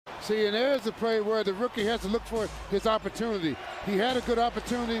See, and there's the play where the rookie has to look for his opportunity. He had a good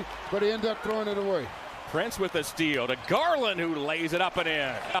opportunity, but he ended up throwing it away. Prince with the steal to Garland, who lays it up and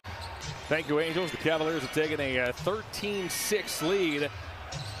in. Thank you, Angels. The Cavaliers have taken a 13-6 lead.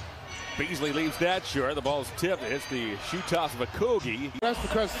 Beasley leaves that short. The ball's tipped. It's the shoot toss of Okogie. That's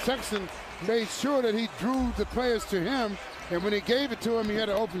because Sexton made sure that he drew the players to him, and when he gave it to him, he had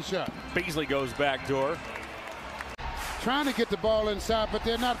an open shot. Beasley goes backdoor. Trying to get the ball inside, but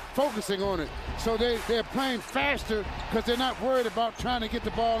they're not focusing on it. So they're playing faster because they're not worried about trying to get the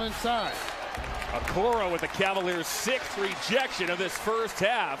ball inside. Okoro with the Cavaliers' 6th rejection of this first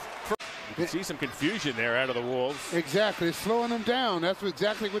half. You can see some confusion there out of the Wolves. Exactly. It's slowing them down. That's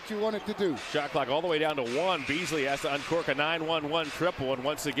exactly what you want it to do. Shot clock all the way down to 1. Beasley has to uncork a 9-1-1 triple, and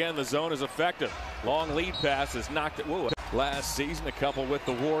once again, the zone is effective. Long lead pass is knocked it. Whoa. Last season, a couple with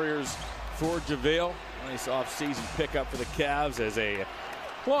the Warriors for JaVale. Nice off-season pickup for the Cavs as a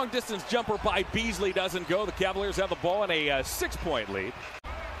long-distance jumper by Beasley doesn't go. The Cavaliers have the ball in a 6-point lead.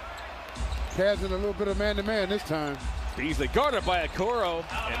 Cavs in a little bit of man-to-man this time. Beasley guarded by Okoro,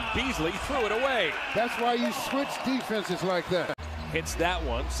 and Beasley threw it away. That's why you switch defenses like that. Hits that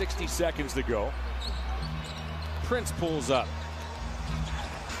one, 60 seconds to go. Prince pulls up.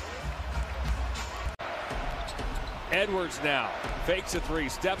 Edwards now fakes a 3,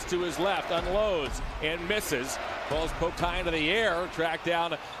 steps to his left, unloads, and misses. Ball's poked high into the air, tracked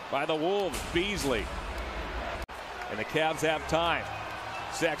down by the Wolves. Beasley. And the Cavs have time.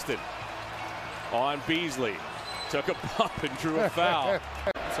 Sexton on Beasley. Took a bump and drew a foul.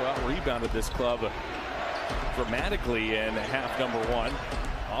 So out-rebounded this club dramatically in half number 1.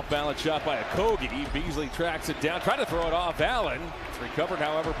 Off-balance shot by Okogie. Beasley tracks it down. Tried to throw it off Allen. It's recovered,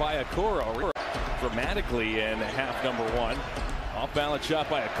 however, by Okoro. Dramatically in half number 1. Off-balance shot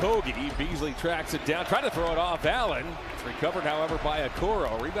by Okogie. Beasley tracks it down. Tried to throw it off Allen. It's recovered, however, by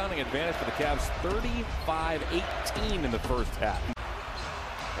Okoro. Rebounding advantage for the Cavs, 35-18 in the first half.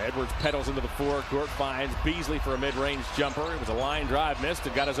 Edwards pedals into the forecourt, finds Beasley for a mid-range jumper. It was a line drive, missed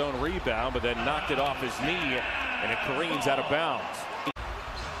and got his own rebound, but then knocked it off his knee, and it careens out of bounds.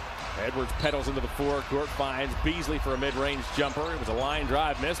 Edwards pedals into the forecourt, finds Beasley for a mid-range jumper. It was a line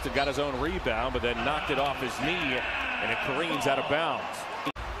drive, missed and got his own rebound, but then knocked it off his knee, and it careens out of bounds.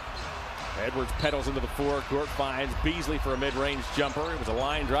 Edwards pedals into the forecourt, finds Beasley for a mid-range jumper. It was a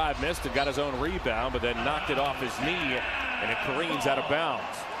line drive, missed and got his own rebound, but then knocked it off his knee, and it careens out of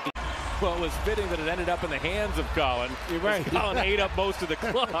bounds. Well, it was fitting that it ended up in the hands of Colin. You're right. Colin ate up most of the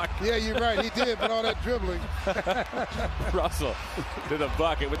clock. Yeah, you're right. He did, but all that dribbling. Russell to the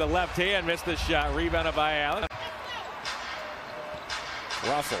bucket with the left hand, missed the shot. Rebounded by Allen.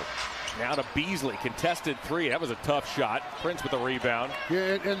 Russell now to Beasley. Contested 3. That was a tough shot. Prince with the rebound.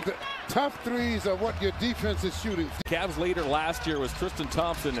 Yeah, and the tough threes are what your defense is shooting. Cavs leader last year was Tristan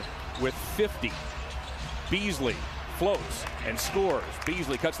Thompson with 50. Beasley floats and scores.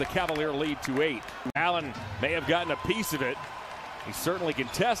 Beasley cuts the Cavalier lead to 8. Allen may have gotten a piece of it. He certainly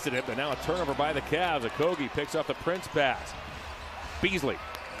contested it, but now a turnover by the Cavs. Okogie picks up the Prince pass. Beasley.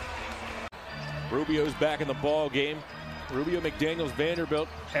 Rubio's back in the ball game. Rubio, McDaniels, Vanderbilt,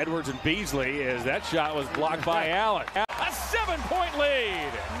 Edwards, and Beasley, as that shot was blocked by Allen. A 7-point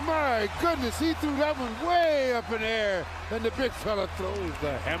lead. My goodness, he threw that one way up in the air, and the big fella throws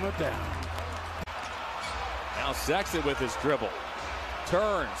the hammer down. Now Sexton with his dribble.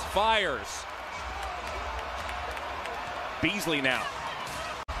 Turns, fires. Beasley now.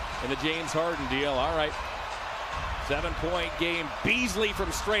 And the James Harden deal. All right. 7-point game. Beasley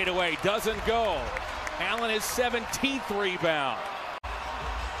from straight away doesn't go. Allen his 17th rebound.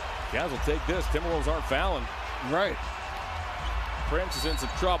 Cavs will take this. Timberwolves aren't fouling. Right. Prince is in some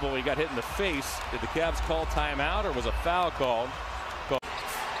trouble. He got hit in the face. Did the Cavs call timeout or was a foul called?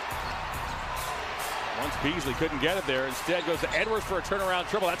 Once Beasley couldn't get it there, instead goes to Edwards for a turnaround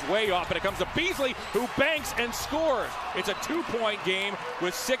triple. That's way off, and it comes to Beasley, who banks and scores. It's a 2-point game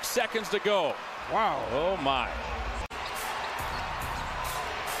with 6 seconds to go. Wow. Oh, my.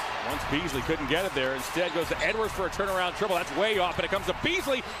 Once Beasley couldn't get it there, instead goes to Edwards for a turnaround triple. That's way off, and it comes to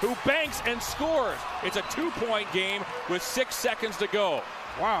Beasley, who banks and scores. It's a 2-point game with 6 seconds to go.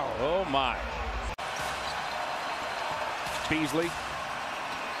 Wow. Oh, my. Beasley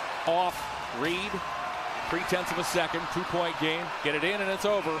off, Reed. 0.3 of a second, 2-point game. Get it in and it's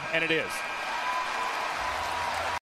over, and it is.